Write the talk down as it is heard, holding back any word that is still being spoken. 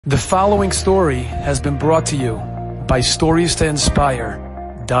The following story has been brought to you by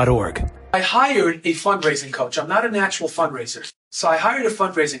StoriesToInspire.org. I hired a fundraising coach. I'm not a natural fundraiser. So I hired a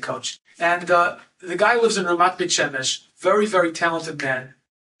fundraising coach. And the guy lives in Ramat Beit Shemesh. Very, very talented man.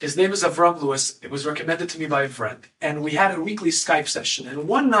 His name is Avram Lewis. It was recommended to me by a friend. And we had a weekly Skype session. And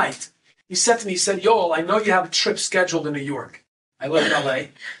one night, he said to me, he said, Yoel, I know you have a trip scheduled in New York. I live in LA.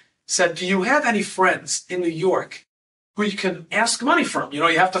 Said, do you have any friends in New York who you can ask money from? You know,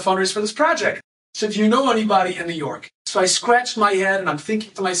 you have to fundraise for this project. So do you know anybody in New York? So I scratched my head and I'm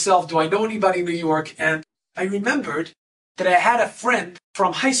thinking to myself, do I know anybody in New York? And I remembered that I had a friend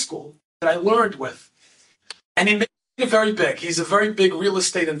from high school that I learned with. And he made it very big. He's a very big real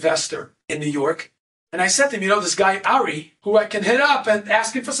estate investor in New York. And I said to him, you know, this guy, Ari, who I can hit up and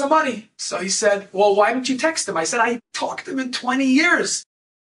ask him for some money. So he said, well, why don't you text him? I said, I talked to him in 20 years.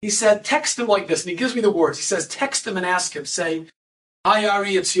 He said, text him like this. And he gives me the words. He says, text him and ask him, say, hi,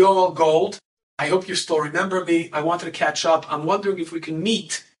 Ari, it's Yoel Gold. I hope you still remember me. I wanted to catch up. I'm wondering if we can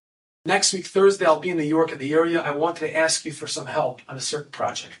meet next week, Thursday. I'll be in New York in the area. I wanted to ask you for some help on a certain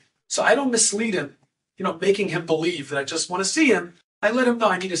project. So I don't mislead him, you know, making him believe that I just want to see him. I let him know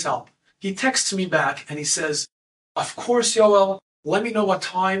I need his help. He texts me back and he says, of course, Yoel, let me know what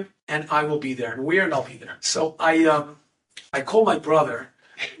time and I will be there and where, and I'll be there. So I call my brother,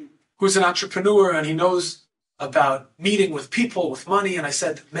 who's an entrepreneur, and he knows about meeting with people, with money. And I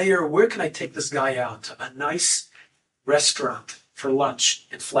said, Mayor, where can I take this guy out to a nice restaurant for lunch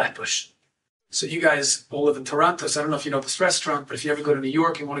in Flatbush? So you guys all live in Toronto, so I don't know if you know this restaurant, but if you ever go to New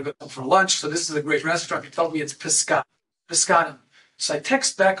York and want to go for lunch, so this is a great restaurant. He told me it's Pescata. So I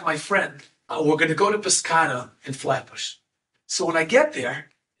text back my friend, oh, we're going to go to Pescata in Flatbush. So when I get there,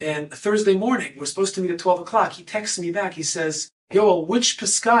 and Thursday morning, we're supposed to meet at 12 o'clock, he texts me back, he says, Yoel, which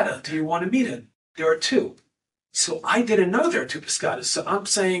Pescata do you want to meet in? There are two. So I didn't know there are two Pescatas. So I'm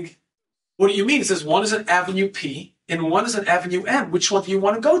saying, what do you mean? He says, one is an Avenue P and one is an Avenue M. Which one do you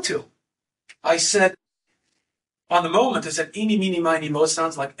want to go to? I said, on the moment, I said, eeny, meeny, miny, mo,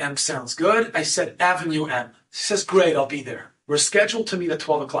 sounds like M sounds good. I said, Avenue M. He says, great, I'll be there. We're scheduled to meet at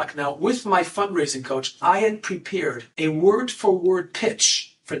 12 o'clock. Now, with my fundraising coach, I had prepared a word-for-word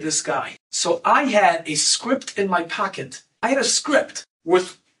pitch for this guy. So I had a script in my pocket. I had a script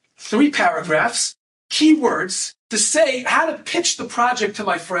with 3 paragraphs, keywords, to say how to pitch the project to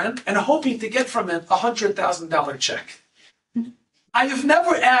my friend and hoping to get from him a $100,000 check. I have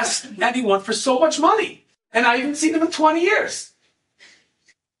never asked anyone for so much money, and I haven't seen him in 20 years.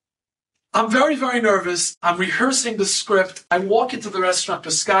 I'm very, very nervous. I'm rehearsing the script. I walk into the restaurant,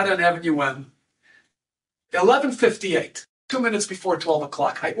 Pescata on Avenue M, 11:58, 2 minutes before 12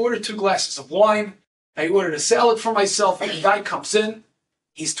 o'clock. I ordered 2 glasses of wine. I ordered a salad for myself. The guy comes in.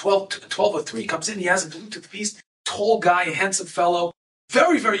 He's 12:03, comes in. He has a Bluetooth piece. Tall guy, a handsome fellow.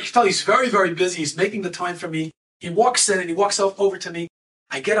 Very, very, you can tell he's very, very busy. He's making the time for me. He walks in and he walks over to me.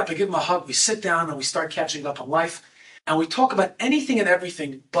 I get up, I give him a hug. We sit down and we start catching up on life. And we talk about anything and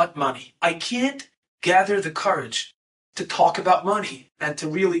everything but money. I can't gather the courage to talk about money and to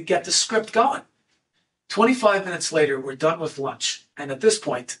really get the script going. 25 minutes later, we're done with lunch. And at this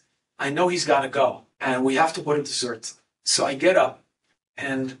point, I know he's got to go. And we have to order dessert. So I get up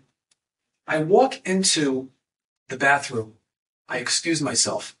and I walk into the bathroom. I excuse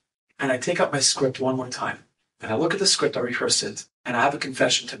myself and I take out my script one more time. And I look at the script, I rehearse it, and I have a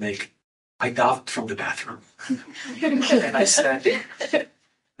confession to make. I davened from the bathroom. and I said,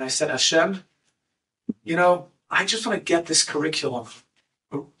 Hashem, you know, I just want to get this curriculum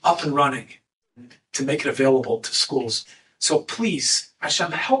up and running to make it available to schools. So please,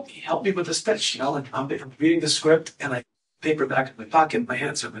 Hashem, help me with this pitch, you know, and I'm reading the script and I paper back in my pocket, my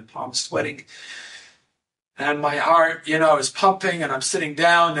hands are my palms sweating. And my heart, you know, is pumping and I'm sitting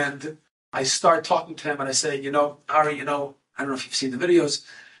down and I start talking to him and I say, you know, Ari, you know, I don't know if you've seen the videos.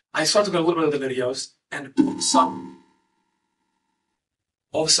 I start to go a little bit of the videos and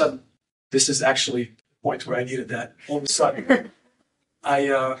all of a sudden, this is actually the point where I needed that. All of a sudden,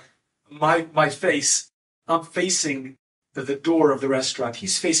 my face, I'm facing the door of the restaurant.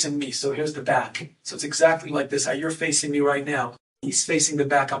 He's facing me. So here's the back. So it's exactly like this. How you're facing me right now. He's facing the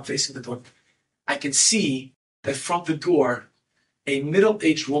back. I'm facing the door. I can see that from the door, a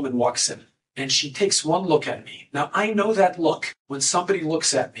middle-aged woman walks in and she takes one look at me. Now, I know that look when somebody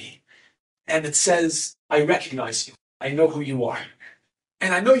looks at me and it says, I recognize you. I know who you are.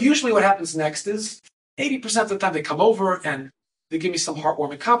 And I know usually what happens next is 80% of the time they come over and they give me some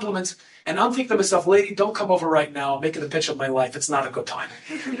heartwarming compliments. And I'm thinking to myself, lady, don't come over right now. I'm making the pitch of my life. It's not a good time.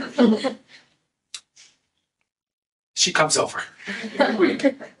 She comes over.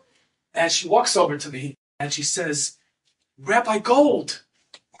 And she walks over to me and she says, Rabbi Gold,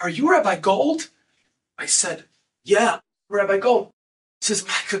 are you Rabbi Gold? I said, yeah, Rabbi Gold. She says,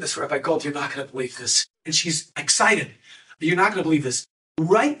 my goodness, Rabbi Gold, you're not going to believe this. And she's excited. You're not going to believe this.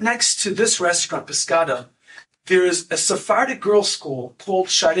 Right next to this restaurant, Pescada, there is a Sephardic girls' school called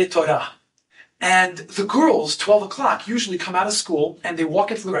Sha'arei Torah. And the girls, 12 o'clock, usually come out of school and they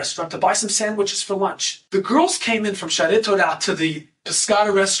walk into the restaurant to buy some sandwiches for lunch. The girls came in from Sha'arei Torah to the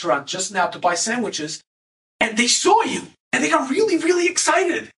Pescada restaurant just now to buy sandwiches, and they saw you. And they got really, really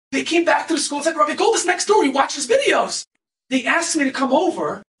excited. They came back to the school and said, Rabbi Gold is next door. He watches videos. They asked me to come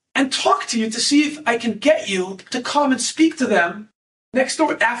over and talk to you to see if I can get you to come and speak to them next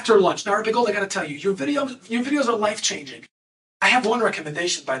door after lunch. Now, Rabbi Gold, I got to tell you, your videos are life-changing. I have one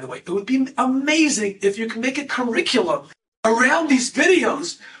recommendation, by the way. It would be amazing if you can make a curriculum around these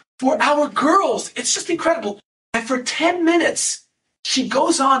videos for our girls. It's just incredible. And for 10 minutes, she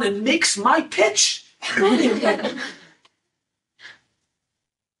goes on and makes my pitch.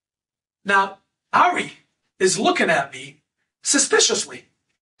 Now, Ari is looking at me suspiciously.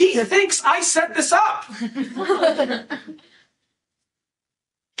 He thinks I set this up.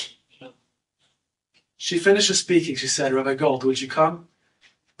 She finishes speaking. She said, Rabbi Gold, would you come?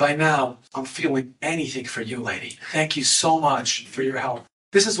 By now, I'm feeling anything for you, lady. Thank you so much for your help.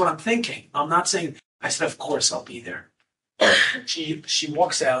 This is what I'm thinking. I'm not saying, I said, of course I'll be there. She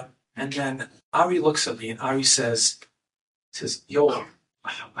walks out, and then Ari looks at me, and Ari says, Yoel,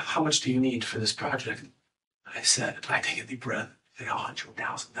 how much do you need for this project? I said, I take a deep breath, I think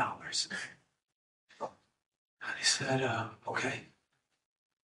 $100,000. And he said, okay.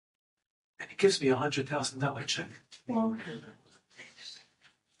 And he gives me a $100,000 check.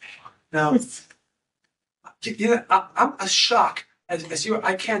 Now, I'm as shocked as you.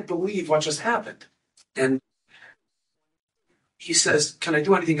 I can't believe what just happened. And he says, can I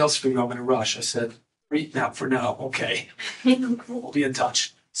do anything else for you? I'm in a rush. I said, for now, okay. We'll be in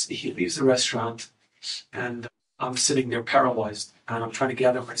touch. So he leaves the restaurant, and I'm sitting there paralyzed, and I'm trying to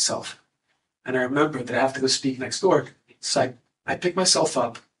gather myself. And I remember that I have to go speak next door. So I pick myself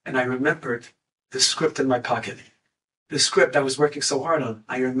up, and I remembered the script in my pocket. The script I was working so hard on,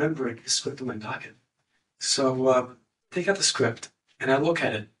 I remembered the script in my pocket. So I take out the script, and I look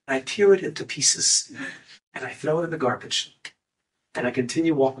at it, and I tear it into pieces, and I throw it in the garbage. And I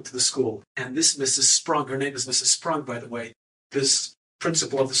continue walking to the school. And this Mrs. Sprung, her name is Mrs. Sprung, by the way, this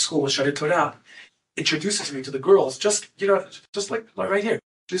principal of the school, Sha'arei Torah, introduces me to the girls, just like right here.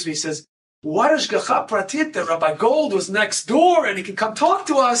 Introduces me, he says, what is Hashgacha Pratit? That Rabbi Gold was next door and he can come talk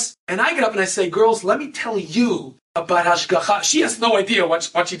to us. And I get up and I say, girls, let me tell you about Hashgacha. She has no idea what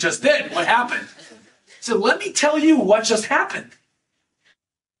she just did, what happened. So let me tell you what just happened.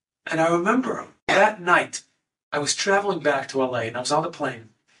 And I remember that night, I was traveling back to LA and I was on the plane.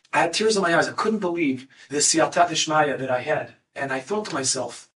 I had tears in my eyes. I couldn't believe the siyata d'shmaya that I had. And I thought to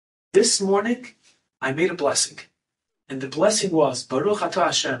myself, this morning, I made a blessing. And the blessing was, Baruch atah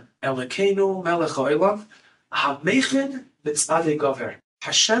Hashem, Elokeinu melech ha'olam, ha'meichen mitzadei gover.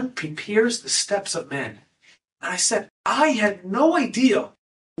 Hashem prepares the steps of man. And I said, I had no idea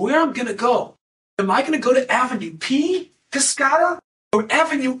where I'm going to go. Am I going to go to Avenue P, Pescada, or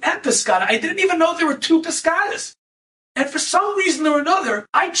Avenue N, Pescada? I didn't even know there were two Pescadas. And for some reason or another,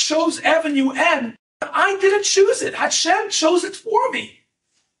 I chose Avenue N, but I didn't choose it. Hashem chose it for me.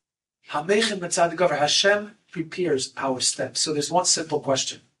 Ha'meichen mitzadei gover. Hashem prepares our steps. So there's one simple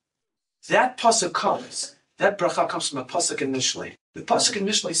question. That pasuk comes, that bracha comes from a pasuk in Mishlei. The pasuk in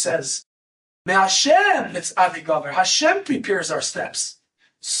Mishlei says, Hashem mitzadei gover. Hashem prepares our steps.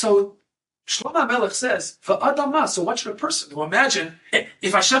 So Shlomo HaMelech says, V'adama, so what should a person do? Imagine,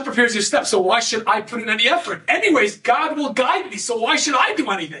 if Hashem prepares your steps, so why should I put in any effort? Anyways, God will guide me, so why should I do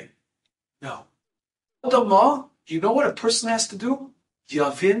anything? No. Adama, you know what a person has to do?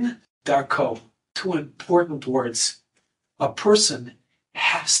 Yavin darko. Two important words. A person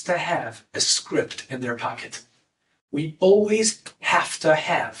has to have a script in their pocket. We always have to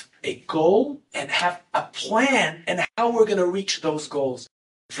have a goal and have a plan and how we're going to reach those goals.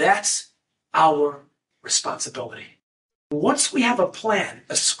 That's our responsibility. Once we have a plan,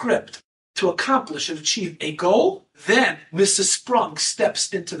 a script to accomplish and achieve a goal, then Mrs. Sprung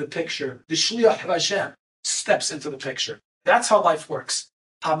steps into the picture. The Shliach Hashem steps into the picture. That's how life works.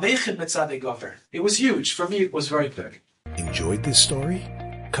 It was huge. For me, it was very big. Enjoyed this story?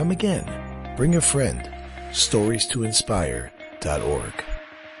 Come again. Bring a friend. StoriesToInspire.org